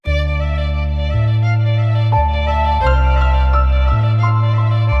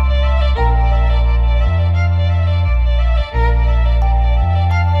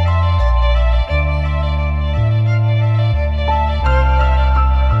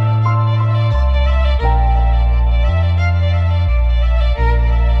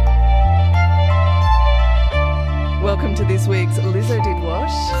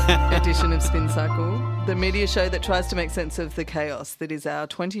the media show that tries to make sense of the chaos that is our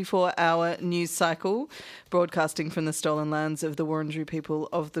 24-hour news cycle, broadcasting from the stolen lands of the Wurundjeri people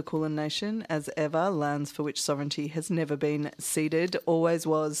of the Kulin Nation, as ever, lands for which sovereignty has never been ceded, always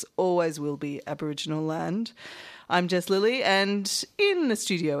was, always will be Aboriginal land. I'm Jess Lilly, and in the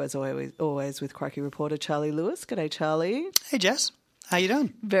studio, as always with Crikey reporter Charlie Lewis. G'day, Charlie. Hey, Jess. How you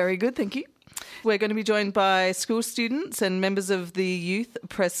doing? Very good, thank you. We're going to be joined by school students and members of the Youth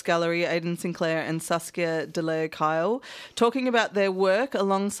Press Gallery, Aidan, Sinclair and Saskia de Leeuw Kyle, talking about their work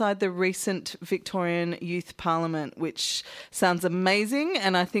alongside the recent Victorian Youth Parliament, which sounds amazing,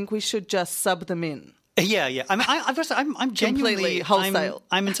 and I think we should just sub them in. Yeah. I mean, I'm genuinely completely wholesale.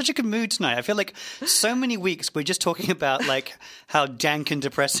 I'm in such a good mood tonight. I feel like so many weeks we're just talking about like how dank and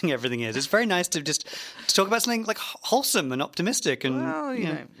depressing everything is. It's very nice to talk about something like wholesome and optimistic,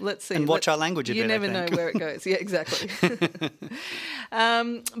 and let's see, and watch our language a bit. You never know where it goes. Yeah, exactly.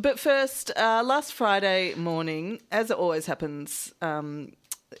 But first, last Friday morning, as it always happens.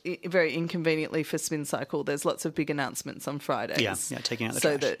 Very inconveniently for Spin Cycle, there's lots of big announcements on Fridays. Yeah, taking out the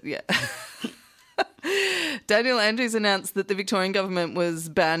trash. Daniel Andrews announced that the Victorian government was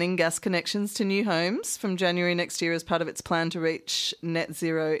banning gas connections to new homes from January next year as part of its plan to reach net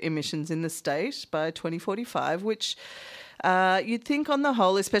zero emissions in the state by 2045, which you'd think on the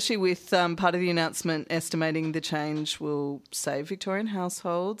whole, especially with part of the announcement estimating the change will save Victorian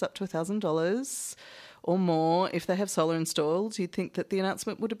households up to $1,000 or more if they have solar installed, you'd think that the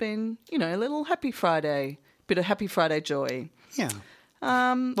announcement would have been, a little Happy Friday, bit of Happy Friday joy. Yeah.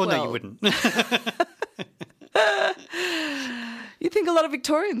 No, you wouldn't. You'd think a lot of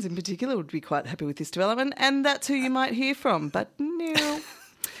Victorians in particular would be quite happy with this development, and that's who you might hear from, but no.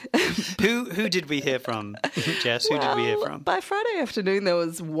 Who did we hear from, Jess? Who did we hear from? By Friday afternoon, there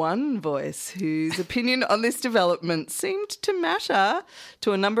was one voice whose opinion on this development seemed to matter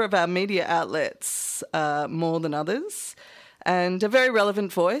to a number of our media outlets more than others. And a very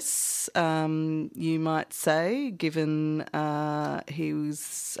relevant voice, you might say, given he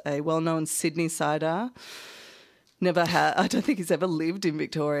was a well-known Sydney-sider. I don't think he's ever lived in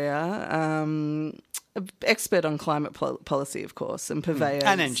Victoria. Expert on climate policy, of course, and purveyors.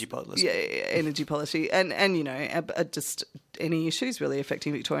 And energy policy. Yeah, energy policy. And just any issues really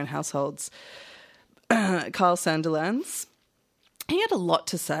affecting Victorian households. Kyle Sandilands, he had a lot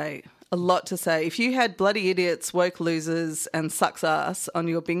to say. If you had bloody idiots, woke losers and sucks ass on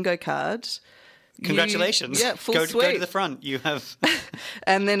your bingo card... Congratulations. Full go suite. to the front. You have...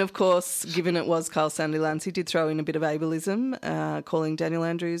 And then, of course, given it was Kyle Sandilands, he did throw in a bit of ableism, calling Daniel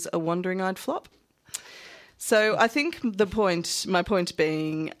Andrews a wandering-eyed flop. So I think my point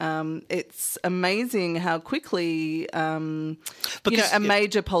being, it's amazing how quickly, a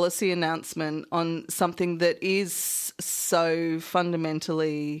major policy announcement on something that is so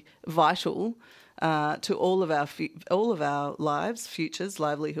fundamentally vital to all of our lives, futures,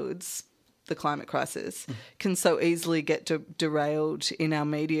 livelihoods, the climate crisis, can so easily get derailed in our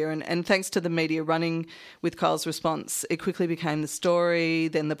media. And thanks to the media running with Kyle's response, it quickly became the story.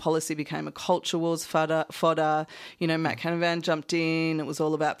 Then the policy became a culture wars fodder. Matt Canavan jumped in. It was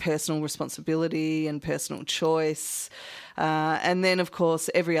all about personal responsibility and personal choice. And then, of course,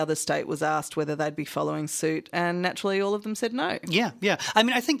 every other state was asked whether they'd be following suit, and naturally all of them said no. Yeah. I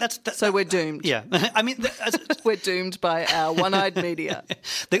mean, I think that's... So we're doomed. Yeah. I mean... We're doomed by our one-eyed media.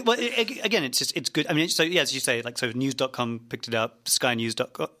 Again, it's good. I mean, so, yeah, as you say, so news.com picked it up, Sky News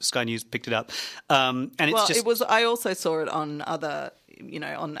picked it up, and it's it was... I also saw it on other...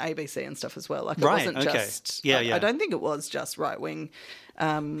 on ABC and stuff as well. Like, it wasn't just... Yeah. I don't think it was just right-wing.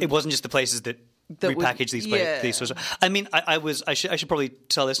 It wasn't just the places that repackage these sorts of... I mean, I should probably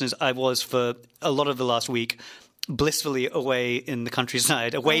tell listeners I was for a lot of the last week blissfully away in the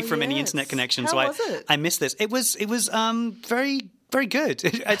countryside, away from any internet connection. How was it? I missed this. It was very, very good.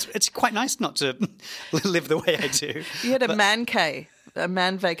 It's quite nice not to live the way I do. You had a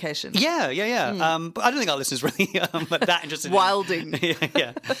man vacation. Yeah. But I don't think our listeners really are that interested. Wilding.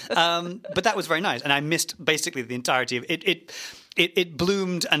 Yeah. But that was very nice, and I missed basically the entirety of it. It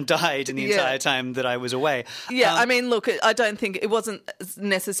bloomed and died in the entire time that I was away. Yeah, I mean, look, I don't think it wasn't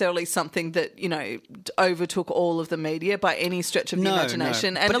necessarily something that, overtook all of the media by any stretch of the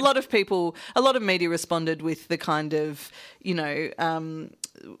imagination. And a lot of media responded with the kind of,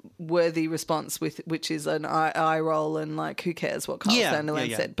 worthy response which is an eye roll and like, who cares what Kyle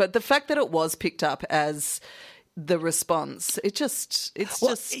Sandilands said. But the fact that it was picked up as the response, it's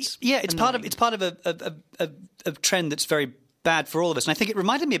annoying. part of a trend that's very bad for all of us. And I think it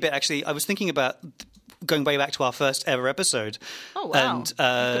reminded me a bit, actually, I was thinking about going way back to our first ever episode. Oh, wow. And, You've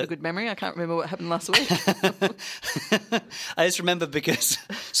got a good memory. I can't remember what happened last week. I just remember because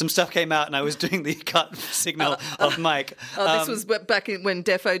some stuff came out and I was doing the cut signal of Mike. This was back when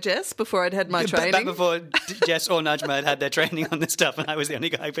Defo Jess, before I'd had my training. Back before Jess or Najma had their training on this stuff, and I was the only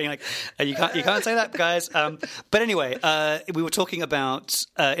guy being like, you can't say that, guys. But anyway, we were talking about,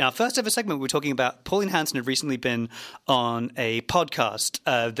 in our first ever segment, we were talking about Pauline Hanson had recently been on a podcast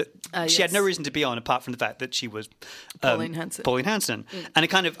that she had no reason to be on, apart from the fact that she was Pauline Hanson. And it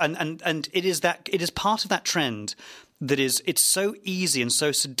kind of and it is part of that trend that it's so easy and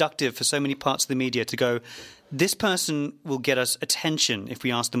so seductive for so many parts of the media to go, this person will get us attention if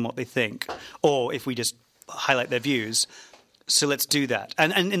we ask them what they think, or if we just highlight their views. So let's do that.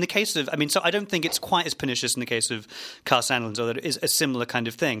 And in the case of, so I don't think it's quite as pernicious in the case of Carl Sandilands, although it is a similar kind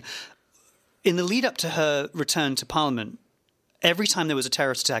of thing. In the lead up to her return to Parliament, every time there was a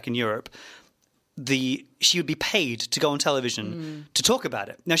terrorist attack in Europe, she would be paid to go on television to talk about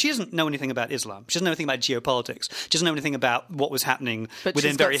it. Now, she doesn't know anything about Islam. She doesn't know anything about geopolitics. She doesn't know anything about what was happening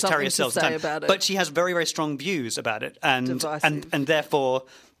within various terrorist cells at the time. But she has very, very strong views about it, and therefore,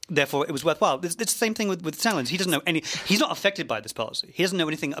 it was worthwhile. It's the same thing with Sandilands. He doesn't know he's not affected by this policy. He doesn't know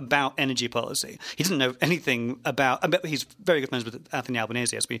anything about energy policy. He doesn't know anything about. He's very good friends with Anthony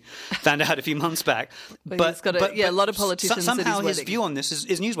Albanese, as we found out a few months back. But he's got a lot of politicians. Somehow his view on this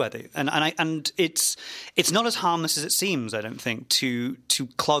is newsworthy, and it's not as harmless as it seems. I don't think to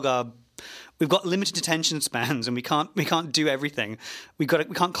clog our. We've got limited attention spans, and we can't do everything. We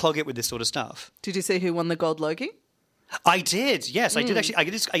can't clog it with this sort of stuff. Did you see who won the Gold Logie? I did, yes, I did actually. I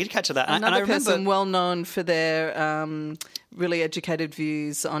did catch that. Another person well known for their really educated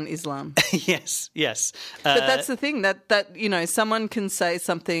views on Islam. yes. But that's the thing that someone can say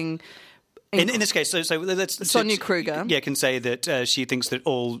something. In this case, so let's Sonia Kruger, can say that she thinks that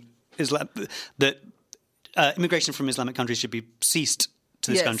all immigration from Islamic countries should be ceased to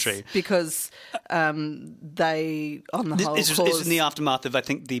this country because they, on the whole, this is in the aftermath of, I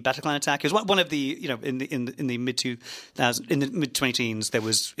think, the Bataclan attack. It was one of the in the mid-2010s there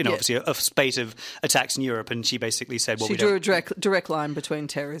was obviously a spate of attacks in Europe, and she basically said, well, she drew a direct line between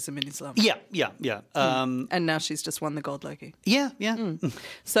terrorism and Islam. Yeah. And now she's just won the Gold Logie. Yeah.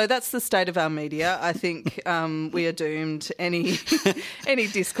 So that's the state of our media. I think we are doomed. Any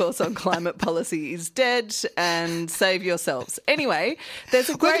discourse on climate policy is dead, and save yourselves. Anyway. We're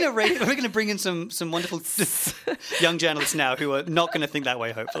going to bring in some wonderful young journalists now who are not going to think that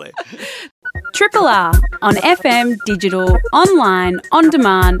way, hopefully. Triple R on FM, digital, online, on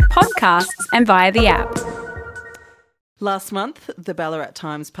demand, podcasts and via the app. Last month, the Ballarat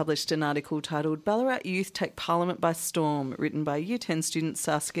Times published an article titled Ballarat Youth Take Parliament by Storm, written by Year 10 student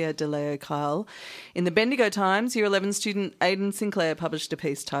Saskia de Leeuw. In the Bendigo Times, Year 11 student Aidan Sinclair published a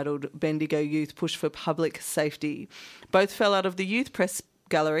piece titled Bendigo Youth Push for Public Safety. Both fell out of the Youth Press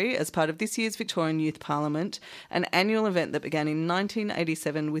Gallery as part of this year's Victorian Youth Parliament, an annual event that began in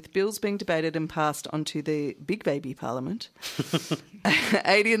 1987 with bills being debated and passed onto the Big Baby Parliament.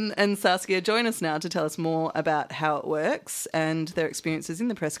 Aidan and Saskia join us now to tell us more about how it works and their experiences in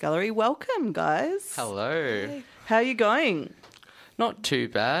the Press Gallery. Welcome, guys. Hello. Hey. How are you going? Not too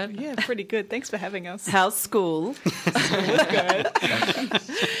bad. Yeah, pretty good. Thanks for having us. How's school? School's good.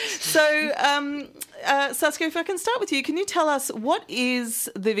 So, Saskia, if I can start with you, can you tell us what is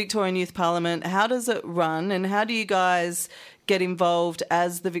the Victorian Youth Parliament, how does it run, and how do you guys get involved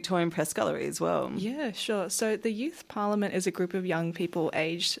as the Victorian Press Gallery as well? Yeah, sure. So the Youth Parliament is a group of young people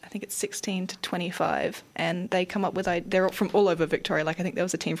aged, I think it's 16 to 25, and they come up with, they're from all over Victoria, like I think there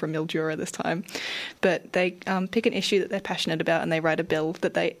was a team from Mildura this time, but they pick an issue that they're passionate about and they write a bill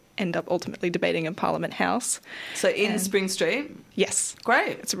that they end up ultimately debating in Parliament House. So in Spring Street? Yes.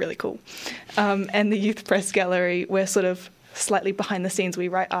 Great. It's really cool. And the Youth Press Gallery, we're sort of slightly behind the scenes. We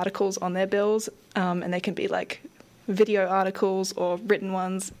write articles on their bills, and they can be like video articles or written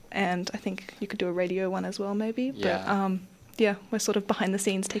ones, and I think you could do a radio one as well maybe. Yeah. But we're sort of behind the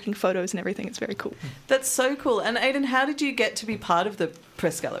scenes taking photos and everything. It's very cool. That's so cool. And Aidan, how did you get to be part of the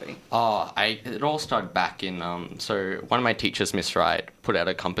Press Gallery? It all started back in, so one of my teachers, Miss Wright, put out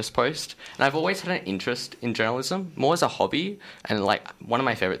a compass post, and I've always had an interest in journalism, more as a hobby, and like one of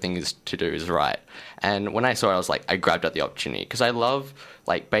my favourite things to do is write. And when I saw it, I was like, I grabbed at the opportunity, because I love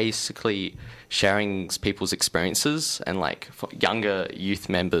like basically sharing people's experiences and like for younger youth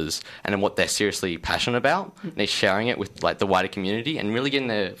members and what they're seriously passionate about. And they're sharing it with like the wider community and really getting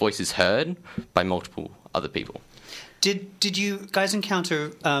their voices heard by multiple other people. Did you guys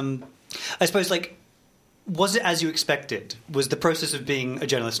encounter, I suppose, like was it as you expected? Was the process of being a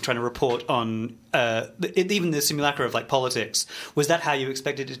journalist and trying to report on even the simulacra of like politics, was that how you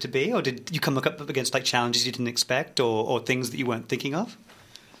expected it to be, or did you come up against like challenges you didn't expect, or things that you weren't thinking of?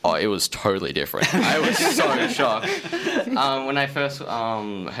 Oh, it was totally different. I was so shocked when I first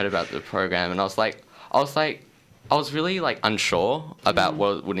heard about the program, and I was really like unsure about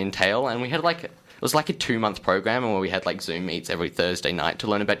what it would entail, and we had it was like a 2-month program where we had like Zoom meets every Thursday night to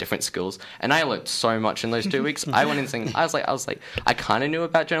learn about different skills, and I learned so much in those 2 weeks. I went in thinking I was like I kind of knew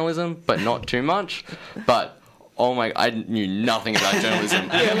about journalism, but not too much, but. Oh my, I knew nothing about journalism.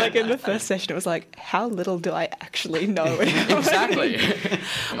 Yeah, like in the first session, it was like, how little do I actually know? Exactly.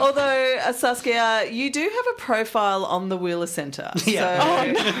 Although, Saskia, you do have a profile on the Wheeler Centre. Yeah.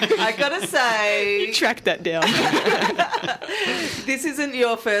 So I got to say... You tracked that down. This isn't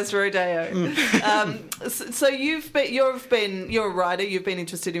your first rodeo. So you're a writer. You've been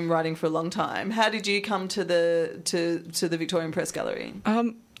interested in writing for a long time. How did you come to the Victorian Press Gallery?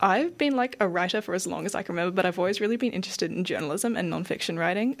 I've been like a writer for as long as I can remember, but I've always really been interested in journalism and non-fiction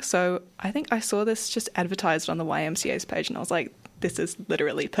writing. So I think I saw this just advertised on the YMCA's page, and I was like, this is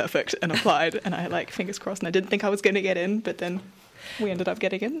literally perfect, and applied. And I like fingers crossed, and I didn't think I was going to get in, but then we ended up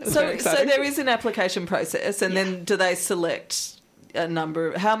getting in. It was very exciting. So there is an application process, and then do they select a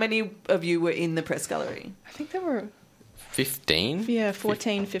number? How many of you were in the press gallery? I think there were 15? Yeah,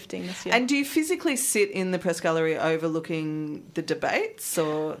 14, 15 this year. And do you physically sit in the press gallery overlooking the debates,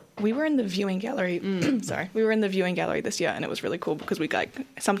 or...? We were in the viewing gallery. Sorry. We were in the viewing gallery this year, and it was really cool because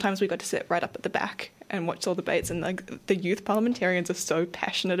sometimes we got to sit right up at the back and watch all the debates, and like the youth parliamentarians are so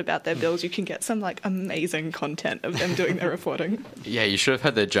passionate about their bills. You can get some like amazing content of them doing their reporting. Yeah, you should have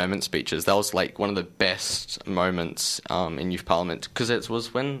heard their German speeches. That was like one of the best moments in youth parliament, because it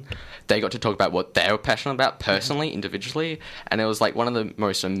was when they got to talk about what they were passionate about personally, individually, and it was like one of the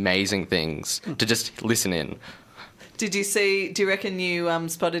most amazing things to just listen in. Do you reckon you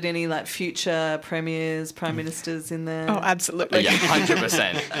spotted any like future premiers, prime ministers in there? Oh, absolutely. Yeah,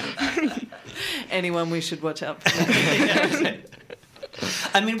 100%. Anyone we should watch out for?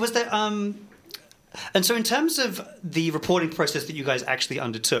 I mean, was there... And so in terms of the reporting process that you guys actually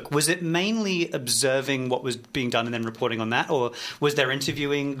undertook, was it mainly observing what was being done and then reporting on that? Or was there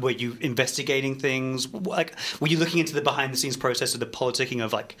interviewing? Were you investigating things? Like, were you looking into the behind-the-scenes process of the politicking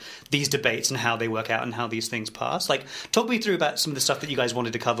of, like, these debates and how they work out and how these things pass? Like, talk me through about some of the stuff that you guys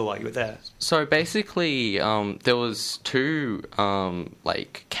wanted to cover while you were there. So basically, there was 2,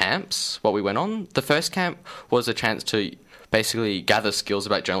 camps, what we went on. The first camp was a chance to basically gather skills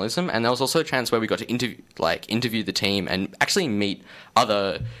about journalism, and there was also a chance where we got to interview the team and actually meet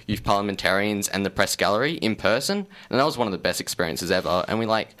other youth parliamentarians and the press gallery in person, and that was one of the best experiences ever. And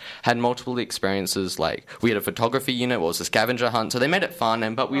we had multiple experiences, like we had a photography unit, what was a scavenger hunt, so they made it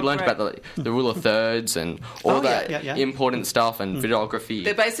fun, but we learned about the rule of thirds and all important stuff and videography.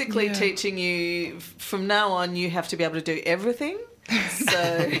 They're basically teaching you, from now on you have to be able to do everything.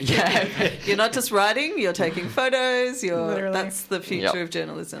 So you're not just writing, you're taking photos, that's the future of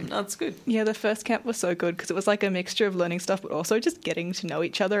journalism. That's good. Yeah, the first camp was so good because it was like a mixture of learning stuff but also just getting to know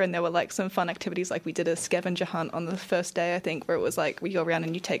each other, and there were like some fun activities, like we did a scavenger hunt on the first day, I think, where it was like we go around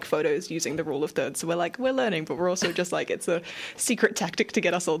and you take photos using the rule of thirds. So we're learning, but we're also just like, it's a secret tactic to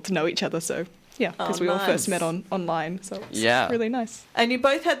get us all to know each other. So yeah, because we all first met online, so it's really nice. And you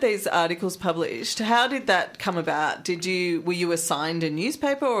both had these articles published. How did that come about? Were you assigned a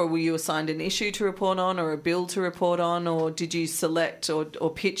newspaper, or were you assigned an issue to report on, or a bill to report on, or did you select or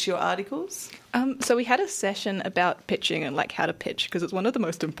pitch your articles? So we had a session about pitching and like how to pitch, because it's one of the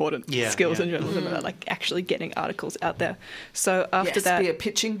most important skills in journalism, about like actually getting articles out there. So after that, be a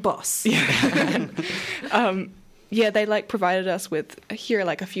pitching boss. Yeah, they like provided us with, here are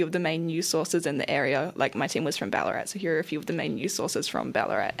like a few of the main news sources in the area. Like my team was from Ballarat, so here are a few of the main news sources from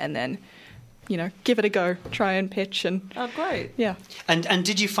Ballarat, and then, give it a go, try and pitch. And oh, great. Yeah. And how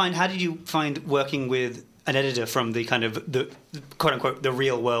did you find working with an editor from the kind of the quote unquote the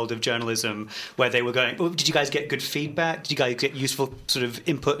real world of journalism, where they were going? Did you guys get good feedback? Did you guys get useful sort of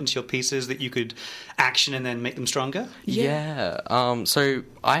input into your pieces that you could action and then make them stronger? Yeah. So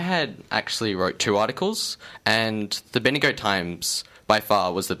I had actually wrote 2 articles, and the Bendigo Times by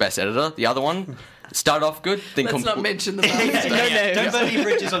far was the best editor. The other one started off good. Let's not mention the Don't burn any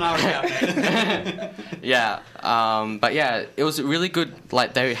bridges on our account. But yeah, it was really good.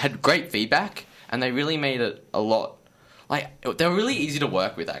 Like, they had great feedback, and they really made it a lot. Like, they were really easy to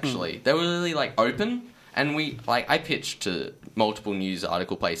work with, actually. They were really, like, open, and I pitched to multiple news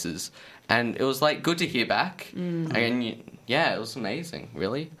article places, and it was, like, good to hear back. And, Yeah, it was amazing,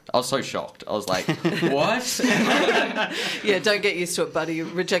 really. I was so shocked. I was like, what? Yeah, don't get used to it, buddy.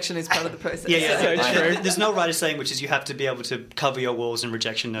 Rejection is part of the process. Yeah. So true. There's no right of saying, which is you have to be able to cover your walls in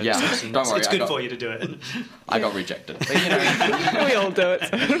rejection notices. Yeah, And don't worry, it's good for you to do it. I got rejected. But, you know. We all do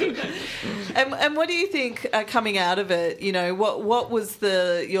it. And what do you think coming out of it? You know, what was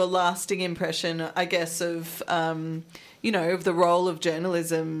your lasting impression, I guess, of of the role of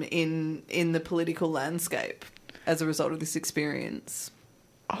journalism in the political landscape as a result of this experience?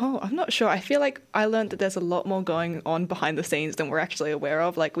 Oh, I'm not sure. I feel like I learned that there's a lot more going on behind the scenes than we're actually aware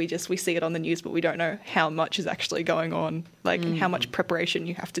of. Like we see it on the news, but we don't know how much is actually going on, like how much preparation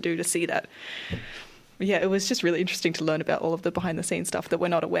you have to do to see that. Yeah, it was just really interesting to learn about all of the behind the scenes stuff that we're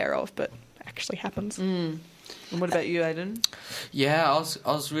not aware of, but actually happens. And what about you, Aidan? Yeah,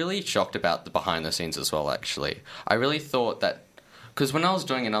 I was really shocked about the behind the scenes as well, actually. I really thought that, because when I was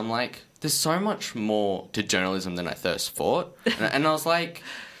doing it, I'm like, there's so much more to journalism than I first thought. And I was like,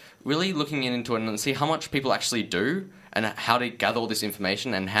 really looking into it and see how much people actually do and how to gather all this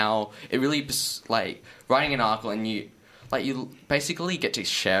information and how it really, like, writing an article and you basically get to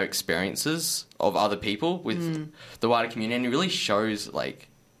share experiences of other people with the wider community, and it really shows, like,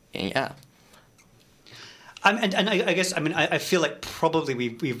 yeah. And I guess, I mean, I feel like probably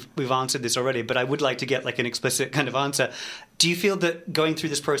we've answered this already, but I would like to get like an explicit kind of answer. Do you feel that going through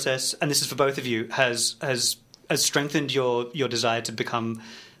this process, and this is for both of you, has strengthened your desire to become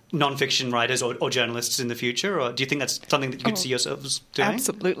non-fiction writers or journalists in the future, or do you think that's something that you could see yourselves doing?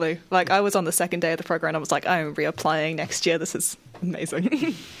 Absolutely. Like I was on the second day of the program and I was like, I'm reapplying next year. This is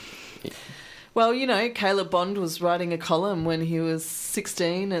amazing. Well, you know, Caleb Bond was writing a column when he was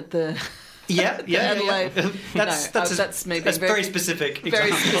 16 at the... Yeah. That's maybe very specific.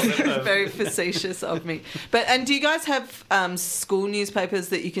 Very facetious of me. And do you guys have school newspapers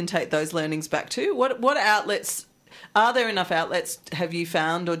that you can take those learnings back to? What outlets are there? Enough outlets have you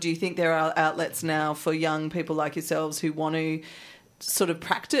found, or do you think there are outlets now for young people like yourselves who want to sort of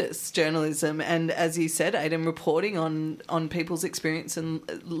practice journalism and, as you said, Aidan, reporting on people's experience and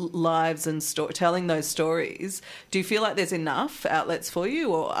lives and telling those stories? Do you feel like there's enough outlets for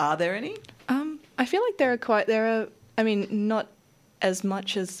you, or are there any? I feel like there are, I mean, not as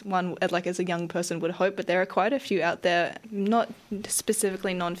much as one, like as a young person would hope, but there are quite a few out there, not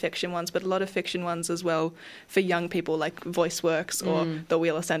specifically non-fiction ones, but a lot of fiction ones as well for young people, like VoiceWorks or the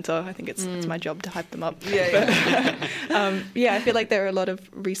Wheeler Centre. I think it's my job to hype them up. I feel like there are a lot of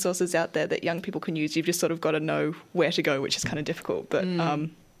resources out there that young people can use. You've just sort of got to know where to go, which is kind of difficult. But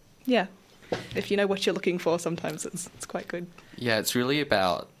if you know what you're looking for, sometimes it's quite good. Yeah, it's really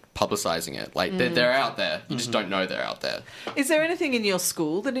about publicising it. Like, they're out there. You just don't know they're out there. Is there anything in your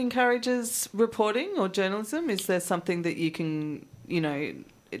school that encourages reporting or journalism? Is there something that you can,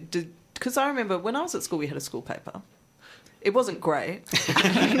 because I remember when I was at school, we had a school paper. It wasn't great. But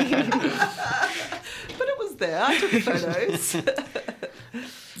it was there. I took photos.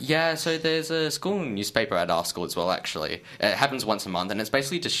 Yeah, so there's a school newspaper at our school as well, actually. It happens once a month, and it's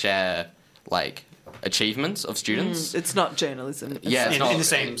basically to share, like, achievements of students. It's not journalism. Yeah, in the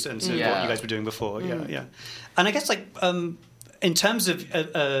same sense of what you guys were doing before. Yeah. And I guess, like, in terms of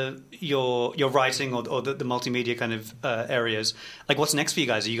your writing or the multimedia kind of areas, like, what's next for you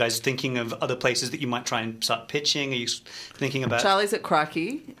guys? Are you guys thinking of other places that you might try and start pitching? Are you thinking about... Charlie's at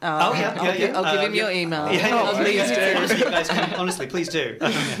Crikey. I'll give him your email. Honestly, you guys can, honestly, please do.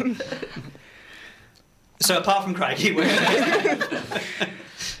 So apart from Crikey,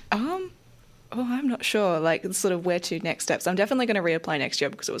 I'm not sure, like, sort of where to next steps. I'm definitely going to reapply next year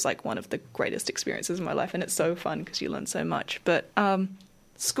because it was, like, one of the greatest experiences of my life, and it's so fun because you learn so much. But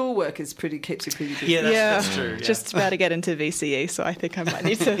schoolwork keeps you pretty busy. Yeah, that's true. Yeah. Just about to get into VCE, so I think I might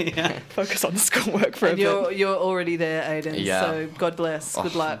need to focus on the schoolwork for a bit. You're already there, Aidan, so God bless.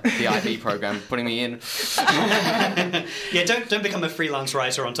 Good luck. The IB program, putting me in. Yeah, don't become a freelance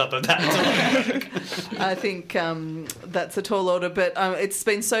writer on top of that. I think that's a tall order, but it's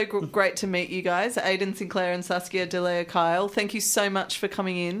been so great to meet you guys, Aidan, Sinclair and Saskia Kyle. Thank you so much for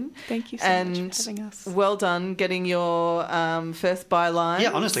coming in. Thank you so much for having us. Well done getting your first byline.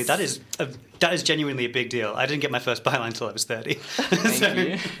 Yeah, honestly, that is genuinely a big deal. I didn't get my first byline until I was 30. Thank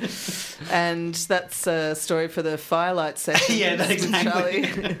you. And that's a story for the Firelight session. Yeah, that exactly.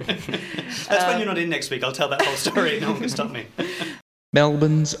 That's when you're not in next week. I'll tell that whole story and no one can stop me.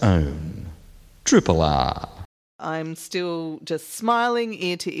 Melbourne's own Triple R. I'm still just smiling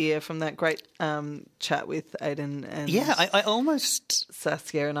ear to ear from that great chat with Aidan and I almost...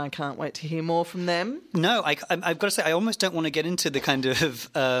 Saskia, and I can't wait to hear more from them. No, I've got to say, I almost don't want to get into the kind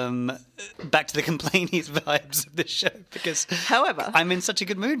of back to the complainies vibes of this show because... However... I'm in such a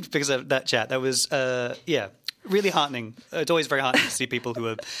good mood because of that chat. That was, really heartening. It's always very heartening to see people who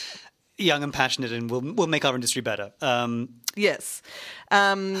are young and passionate and will make our industry better. Yes.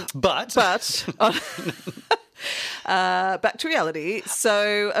 But back to reality.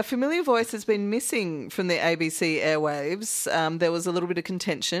 So a familiar voice has been missing from the ABC airwaves. There was a little bit of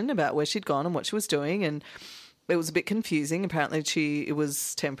contention about where she'd gone and what she was doing, and it was a bit confusing. Apparently it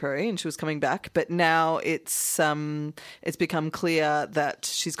was temporary and she was coming back, but now it's become clear that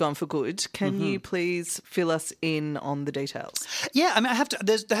she's gone for good. Can you please fill us in on the details? Yeah, I mean,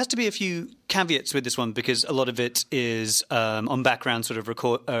 there has to be a few caveats with this one because a lot of it is on background sort of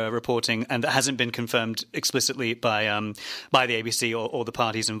reporting, and that hasn't been confirmed explicitly by the ABC or the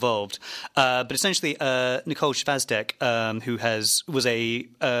parties involved. But essentially, Nicole Chvastek, who was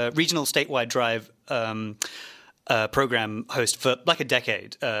a regional statewide drive program host for like a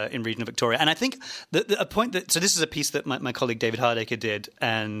decade in regional Victoria. And I think a point so this is a piece that my colleague David Hardacre did,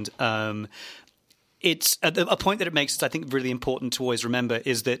 and it's a point that it makes, I think, really important to always remember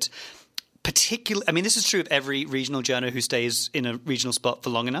is that this is true of every regional journo who stays in a regional spot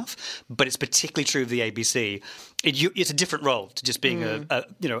for long enough, but it's particularly true of the ABC. It's a different role to just being a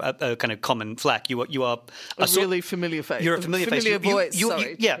kind of common flack. You are a really familiar face. You're a familiar face. Voice.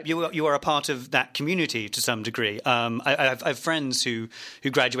 You are a part of that community to some degree. I have friends who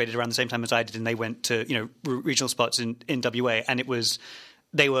graduated around the same time as I did, and they went to regional spots in WA, and it was.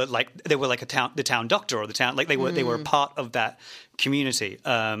 They were like the town doctor or the town, like they were a part of that community.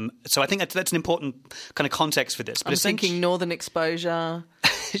 So I think that's an important kind of context for this. But I'm thinking Northern Exposure.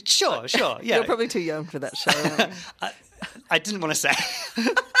 Sure, yeah. You're probably too young for that show. Aren't you? I didn't want to say.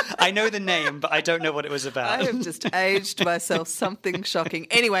 I know the name, but I don't know what it was about. I have just aged myself something shocking.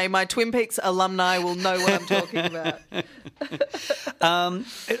 Anyway, my Twin Peaks alumni will know what I'm talking about.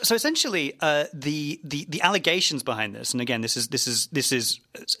 So essentially, the allegations behind this, and again, this is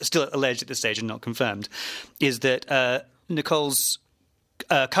still alleged at this stage and not confirmed, is that Nicole's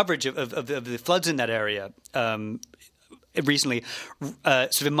coverage of the floods in that area recently,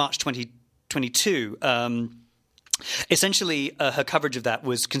 sort of in March 2022. Essentially, her coverage of that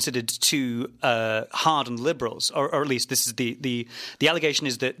was considered too hard on Liberals, or at least this is the allegation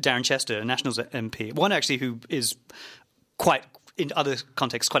is that Darren Chester, a Nationals MP, one actually who is quite, in other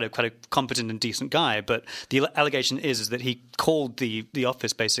contexts, quite a competent and decent guy, but the allegation is that he called the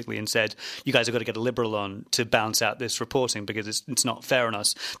office basically and said, "You guys have got to get a Liberal on to balance out this reporting because it's not fair on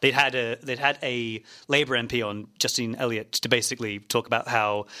us." They'd had a Labour MP on, Justine Elliott, to basically talk about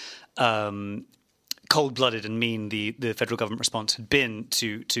how cold-blooded and mean the federal government response had been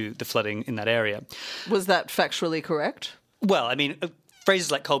to the flooding in that area. Was that factually correct? Well, I mean,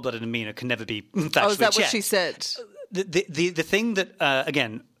 phrases like cold-blooded and mean can never be factually checked. Oh, is that what she said? The thing that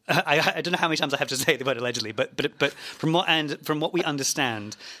again, I don't know how many times I have to say the word allegedly, but from what we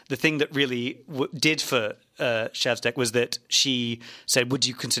understand, the thing that really did for Chvastek was that she said, "Would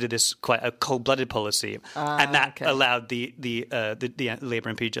you consider this quite a cold-blooded policy?" And that allowed the Labour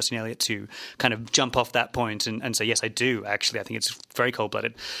MP Justine Elliott to kind of jump off that point and say, "Yes, I do. Actually, I think it's very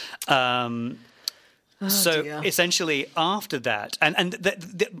cold-blooded." Dear. Essentially, after that, and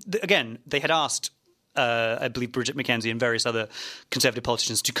again, they had asked. I believe Bridget McKenzie and various other Conservative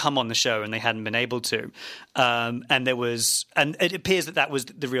politicians to come on the show, and they hadn't been able to. And it appears that was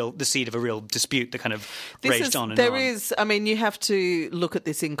the seed of a real dispute that kind of raged on and on. There is, I mean, you have to look at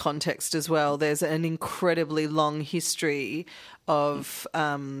this in context as well. There's an incredibly long history of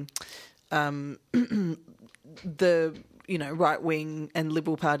the right wing and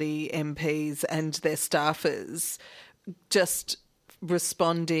Liberal Party MPs and their staffers just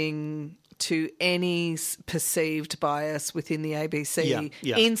responding to any perceived bias within the ABC,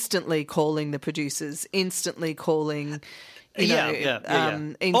 instantly calling the producers, instantly calling...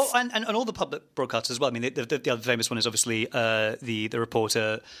 And all the public broadcasters as well. I mean, the other famous one is obviously the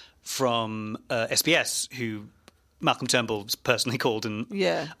reporter from SBS who Malcolm Turnbull personally called and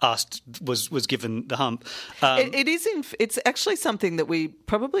asked was given the hump. It's actually something that we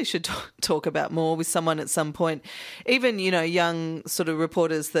probably should talk about more with someone at some point. Even young sort of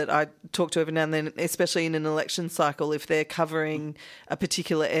reporters that I talk to every now and then, especially in an election cycle, if they're covering a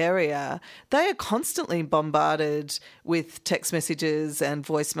particular area, they are constantly bombarded with text messages and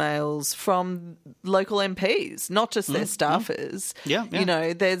voicemails from local MPs, not just their staffers.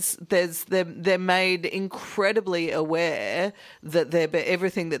 They're made incredibly aware that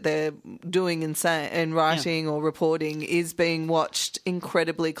everything that they're doing and saying and writing or reporting is being watched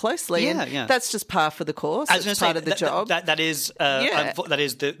incredibly closely. That's just par for the course. It's part of the job. That is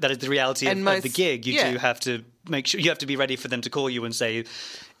the reality of the gig. You do have to make sure you have to be ready for them to call you and say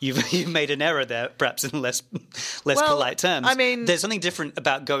you've made an error there, perhaps in less polite terms. I mean, there's something different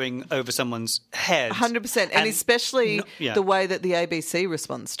about going over someone's head, 100%, and especially the way that the ABC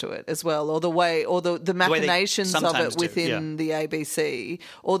responds to it as well, or the way, or the machinations of it within the ABC,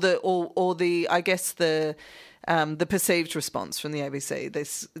 or the I guess the perceived response from the ABC.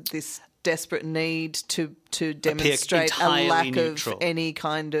 This desperate need to demonstrate a lack neutral. of any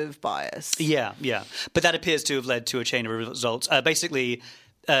kind of bias. Yeah. But that appears to have led to a chain of results. Basically,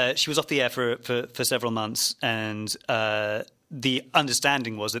 she was off the air for several months, and the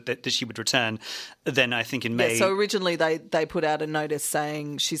understanding was that she would return. Then I think in May. Yeah, so originally they put out a notice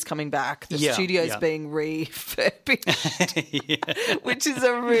saying she's coming back. The studio's being refurbished, which is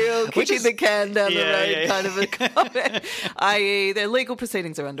a real kicking the can down the road kind of a comment. I.e., their legal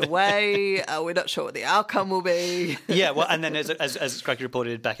proceedings are underway. We're not sure what the outcome will be. Yeah, well, and then as Cracky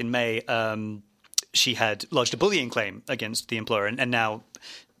reported back in May, she had lodged a bullying claim against the employer, and now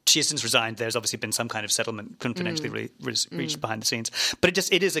she has since resigned. There's obviously been some kind of settlement confidentially reached behind the scenes. But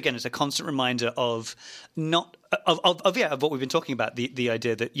it is again, it's a constant reminder of what we've been talking about, the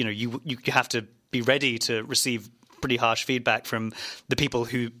idea that, you know, you have to be ready to receive pretty harsh feedback from the people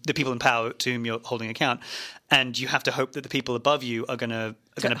in power to whom you're holding account, and you have to hope that the people above you are going to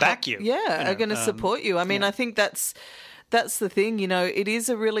back you. Yeah, are going to support you. I mean, I think that's the thing. You know, it is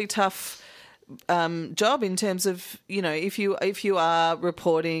a really tough job in terms of, you know, if you are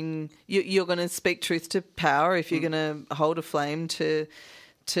reporting, you're going to speak truth to power. If you're going to hold a flame to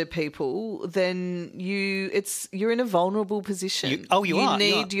people, then you're in a vulnerable position. You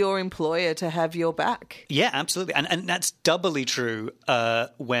need your employer to have your back. Yeah, absolutely, and that's doubly true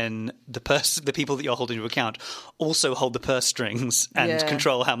when the people that you're holding to account also hold the purse strings and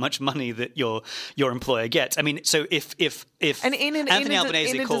control how much money that your employer gets. I mean, so if Anthony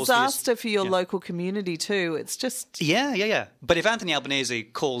Albanese calls a disaster for your local community too, it's just But if Anthony Albanese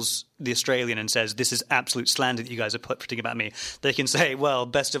calls the Australian and says, this is absolute slander that you guys are putting about me, they can say, well,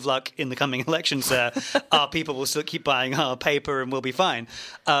 best of luck in the coming elections, sir. Our people will still keep buying our paper and we'll be fine.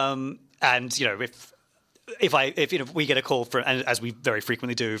 And, you know, if we get a call from, and as we very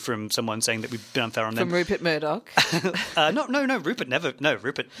frequently do, from someone saying that we've been unfair on them. From Rupert Murdoch? No, Rupert never. No,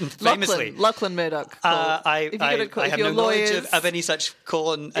 Rupert famously. Lachlan Murdoch. I have no knowledge of any such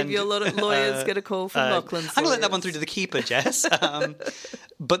call. And if your lawyers get a call from Lachlan's I'm going to let that one through to the keeper, Jess.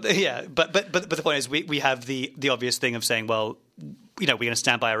 But the point is we have the obvious thing of saying, well, you know, we're going to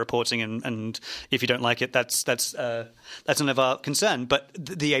stand by our reporting, and if you don't like it, that's none of our concern. But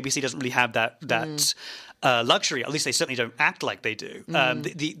the ABC doesn't really have that luxury. At least they certainly don't act like they do.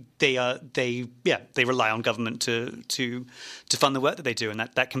 They rely on government to fund the work that they do, and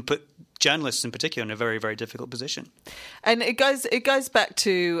that can put journalists in particular in a very, very difficult position. And it goes back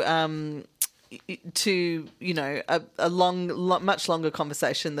to you know, a much longer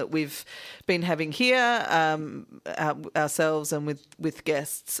conversation that we've been having here ourselves and with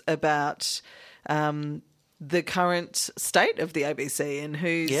guests about the current state of the ABC and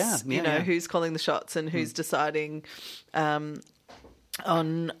who's calling the shots and who's deciding on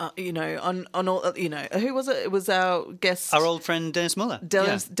all, you know, who was it? It was our guest, our old friend Dennis Muller.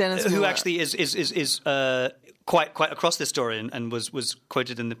 Dennis Muller, who actually is quite across this story and was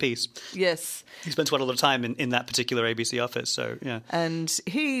quoted in the piece. Yes. He spent quite a lot of time in that particular ABC office, so yeah. And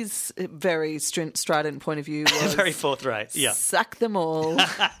his very strident point of view was very forthright. Yeah, sack them all.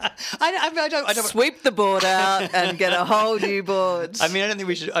 I don't sweep the board out and get a whole new board. I mean, I don't think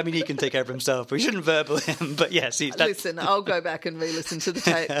we should. I mean, he can take care of himself. We shouldn't verbal him, but yes. Listen, I'll go back and re-listen to the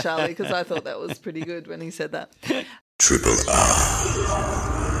tape, Charlie, because I thought that was pretty good when he said that. Triple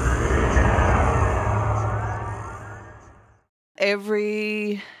R.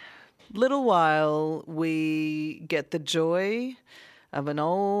 Every little while, we get the joy of an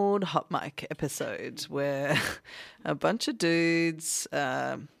old hot mic episode where a bunch of dudes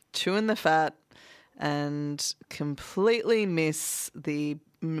chewing the fat and completely miss the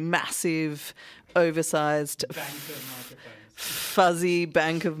massive, oversized, fuzzy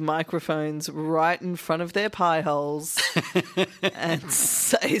bank of microphones right in front of their pie holes and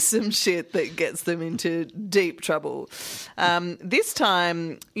say some shit that gets them into deep trouble. This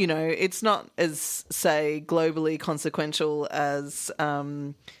time, you know, it's not as, say, globally consequential as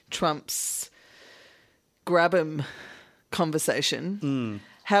Trump's grab 'em conversation.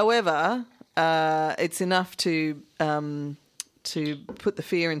 However, it's enough to put the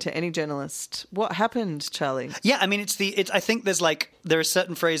fear into any journalist. What happened, Charlie? Yeah, I mean, I think there are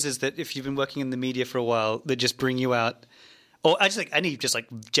certain phrases that if you've been working in the media for a while that just bring you out, or I just like any just like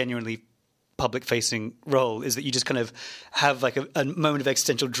genuinely public-facing role is that you just kind of have like a moment of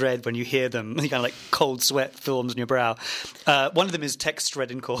existential dread when you hear them. You kind of like cold sweat forms on your brow. One of them is text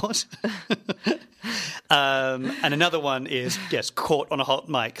read in court. And another one is, yes, caught on a hot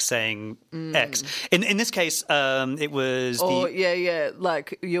mic saying X. In this case, it was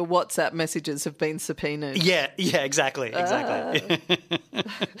like your WhatsApp messages have been subpoenaed. Yeah, exactly.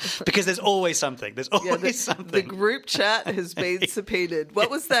 Because there's always something. There's always something. The group chat has been subpoenaed.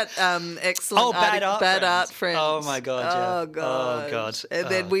 What was that excellent Bad art friends? Oh, my God, yeah. Oh, God. And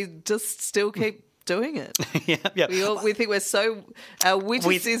then we just still keep doing it. Yeah. We think we're so... Our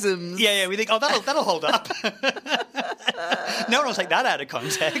witticisms... we think, that'll hold up. No one will take that out of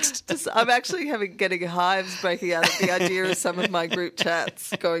context. I'm actually getting hives breaking out at the idea of some of my group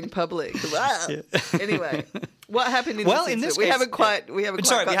chats going public. Wow. Yeah. Anyway, what happened in this case, we haven't quite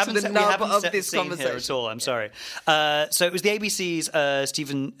got to the nub of this conversation here at all. I'm sorry. So it was the ABC's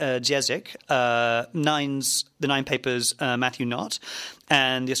Stephen Jezek, the Nine Papers' Matthew Knott,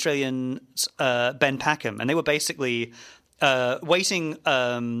 and the Australian's Ben Packham, and they were basically waiting.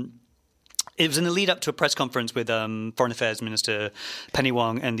 It was in the lead up to a press conference with Foreign Affairs Minister Penny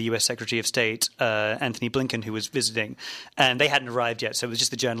Wong and the US Secretary of State Anthony Blinken, who was visiting, and they hadn't arrived yet, so it was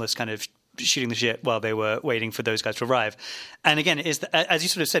just the journalists kind of shooting the shit while they were waiting for those guys to arrive. And again, it is, as you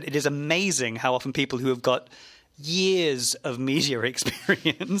sort of said, it is amazing how often people who have got years of media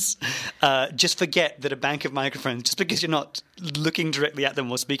experience just forget that a bank of microphones, just because you're not looking directly at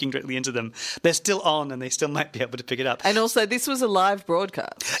them or speaking directly into them, they're still on and they still might be able to pick it up. And also, this was a live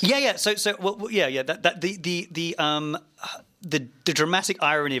broadcast. Yeah. So the dramatic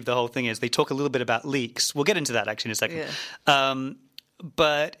irony of the whole thing is they talk a little bit about leaks. We'll get into that actually in a second. Yeah.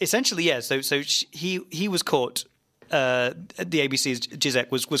 But essentially, yeah. So he was caught. The ABC's Jezek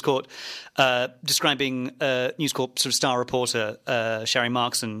was caught describing News Corp sort of star reporter Sharry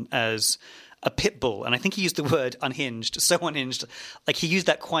Markson as a pit bull, and I think he used the word unhinged, so unhinged. Like he used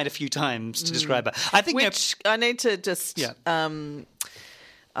that quite a few times to describe her. I think I need to just. Yeah.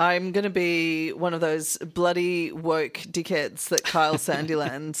 I'm going to be one of those bloody woke dickheads that Kyle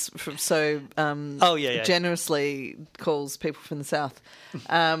Sandilands generously calls people from the South.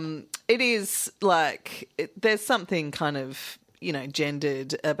 It is like there's something kind of,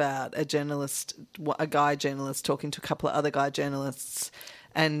 gendered about a guy journalist talking to a couple of other guy journalists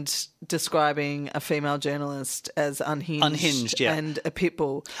and describing a female journalist as unhinged and a pit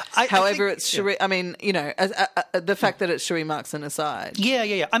bull. However, it's Sheree. I mean, the fact that it's Sheree Markson aside.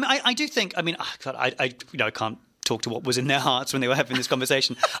 Yeah. I mean, I do think. I mean, God, I can't talk to what was in their hearts when they were having this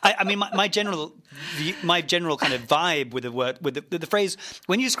conversation. I mean, my general kind of vibe with the word, with the phrase,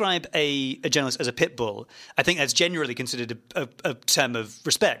 when you describe a journalist as a pit bull, I think that's generally considered a term of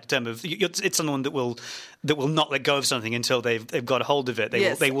respect. A term of it's someone that will not let go of something until they've got a hold of it.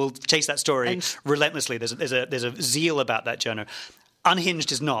 They will chase that story relentlessly. There's a zeal about that genre.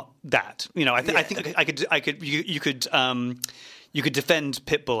 Unhinged is not that. I think you could defend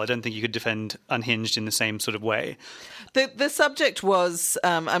Pitbull. I don't think you could defend Unhinged in the same sort of way. The subject was,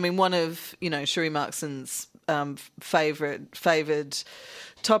 one of Sheree Markson's favoured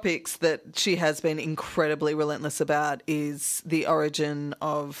topics that she has been incredibly relentless about is the origin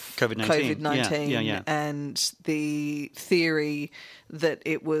of COVID-19 and the theory that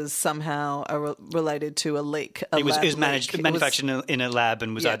it was somehow related to a leak. It was manufactured in a lab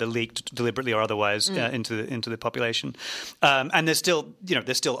and was either leaked deliberately or otherwise into the population. And there's still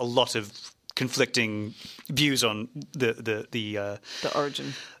a lot of conflicting views on the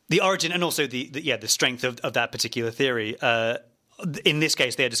origin, and also the strength of that particular theory. In this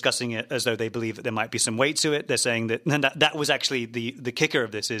case, they're discussing it as though they believe that there might be some weight to it. They're saying that was actually the kicker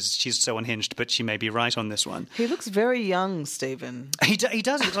of this is she's so unhinged, but she may be right on this one. He looks very young, Stephen. He does. He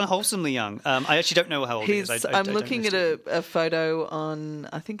looks unwholesomely young. I actually don't know how old he is. I'm looking at a photo on,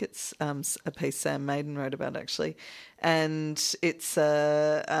 I think it's a piece Sam Maiden wrote about actually, and it's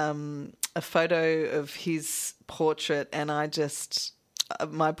a photo of his portrait, and I just...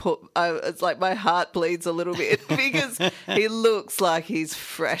 it's like my heart bleeds a little bit because he looks like he's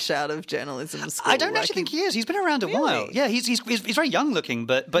fresh out of journalism school. I don't actually think he is. He's been around a while. Yeah, he's very young looking,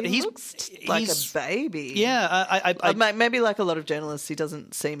 but he looks like a baby. Yeah, maybe like a lot of journalists, he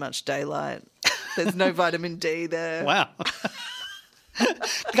doesn't see much daylight. There's no vitamin D there. Wow.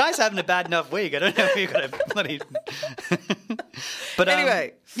 The guy's having a bad enough week. I don't know if you've got a bloody... But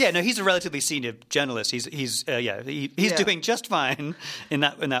anyway, he's a relatively senior journalist. He's doing just fine in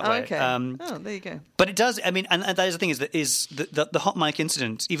that way. Okay. There you go. But it does. I mean, and that is the thing is the hot mic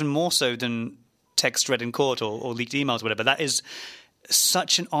incident, even more so than text read in court or leaked emails, or whatever. That is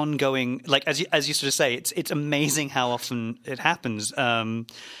such an ongoing, like as you sort of say, it's amazing how often it happens.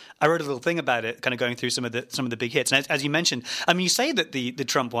 I wrote a little thing about it, kind of going through some of the big hits. And as you mentioned, I mean, you say that the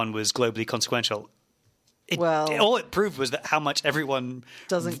Trump one was globally consequential. All it proved was that how much everyone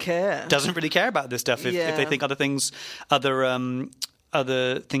doesn't really care about this stuff if they think other things are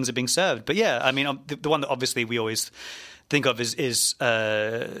being served. But yeah, I mean, the one that obviously we always think of is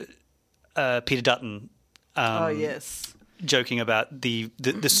Peter Dutton. Yes. Joking about the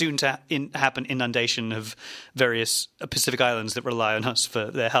soon to happen inundation of various Pacific islands that rely on us for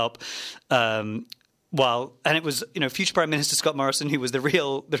their help. And it was, future Prime Minister Scott Morrison, who was the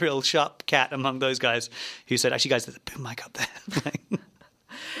real sharp cat among those guys, who said, "Actually, guys, there's a boom mic up there."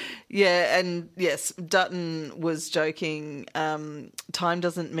 Yeah, and yes, Dutton was joking. Time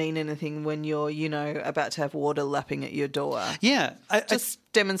doesn't mean anything when you're, about to have water lapping at your door. Yeah, just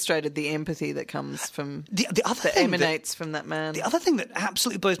demonstrated the empathy that comes from emanates from that man. The other thing that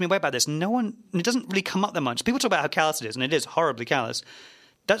absolutely blows me away about this, it doesn't really come up that much. People talk about how callous it is, and it is horribly callous.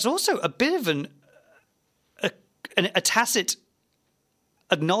 That's also a bit of a tacit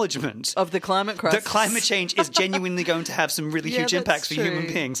acknowledgement of the climate crisis. That climate change is genuinely going to have some really huge impacts for human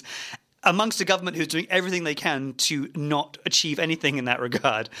beings, amongst a government who's doing everything they can to not achieve anything in that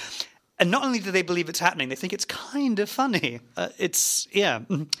regard. And not only do they believe it's happening, they think it's kind of funny. That's a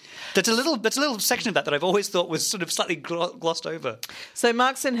little section of that I've always thought was sort of slightly glossed over. So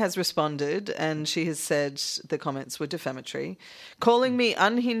Markson has responded, and she has said the comments were defamatory, calling me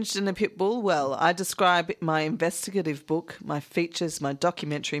unhinged and a pit bull. Well, I describe my investigative book, my features, my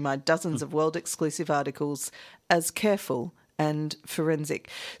documentary, my dozens of world-exclusive articles as careful and forensic.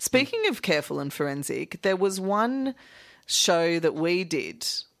 Speaking of careful and forensic, there was one show that we did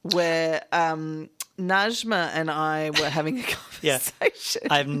where Najma and I were having a conversation.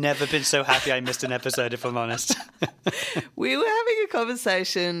 I've never been so happy I missed an episode, if I'm honest. We were having a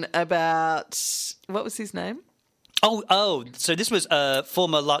conversation about, what was his name? Oh, so this was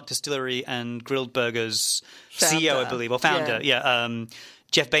former Lark Distillery and Grilled Burgers CEO, I believe, or founder. Yeah.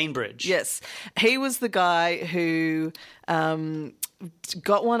 Jeff Bainbridge. Yes. He was the guy who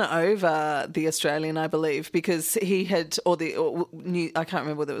got one over the Australian, I believe, because he had, I can't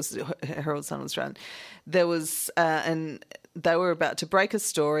remember whether it was Herald Sun or Australian. There was, and they were about to break a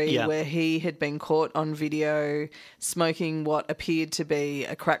story where he had been caught on video smoking what appeared to be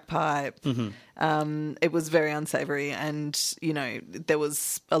a crack pipe. Mm-hmm. It was very unsavoury, and, there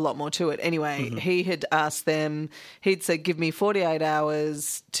was a lot more to it. Anyway, he had asked them, he'd said, give me 48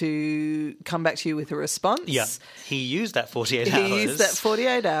 hours to come back to you with a response. Yeah, he used that 48 hours. He used that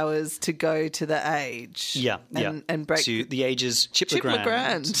 48 hours to go to the Age. And break to the Age's Chip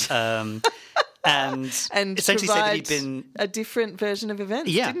LeGrand. And essentially said that he'd been a different version of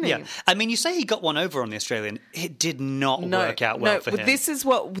events, didn't he? Yeah. I mean, you say he got one over on the Australian. It did not work out well for him. This is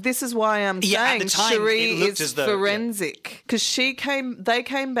why I'm saying Cherie is forensic, because they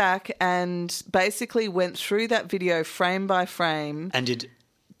came back and basically went through that video frame by frame and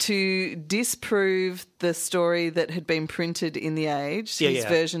to disprove the story that had been printed in The Age, his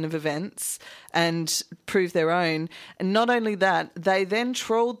version of events, and prove their own. And not only that, they then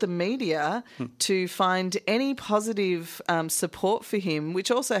trawled the media to find any positive support for him,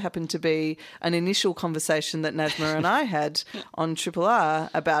 which also happened to be an initial conversation that Najma and I had on Triple R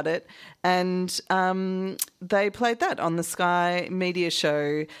about it. And they played that on the Sky media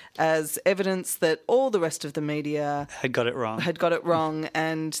show as evidence that all the rest of the media had got it wrong.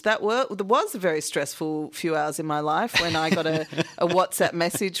 And that was a very stressful few hours in my life when I got a WhatsApp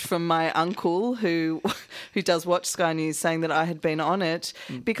message from my uncle who does watch Sky News saying that I had been on it,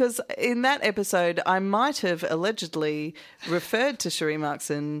 because in that episode I might have allegedly referred to Cherie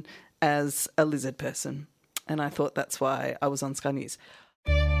Markson as a lizard person, and I thought that's why I was on Sky News.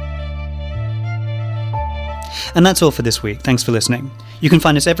 And that's all for this week. Thanks for listening. You can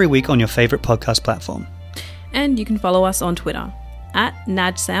find us every week on your favourite podcast platform. And you can follow us on Twitter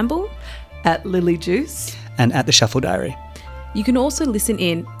 @NajSamble, @LilyJuice, and @The Diary. You can also listen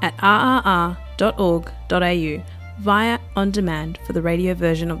in at rrr.org.au via On Demand for the radio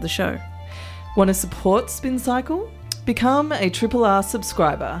version of the show. Want to support Spin Cycle? Become a Triple R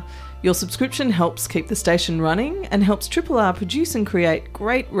subscriber. Your subscription helps keep the station running and helps Triple R produce and create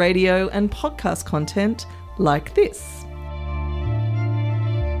great radio and podcast content like this.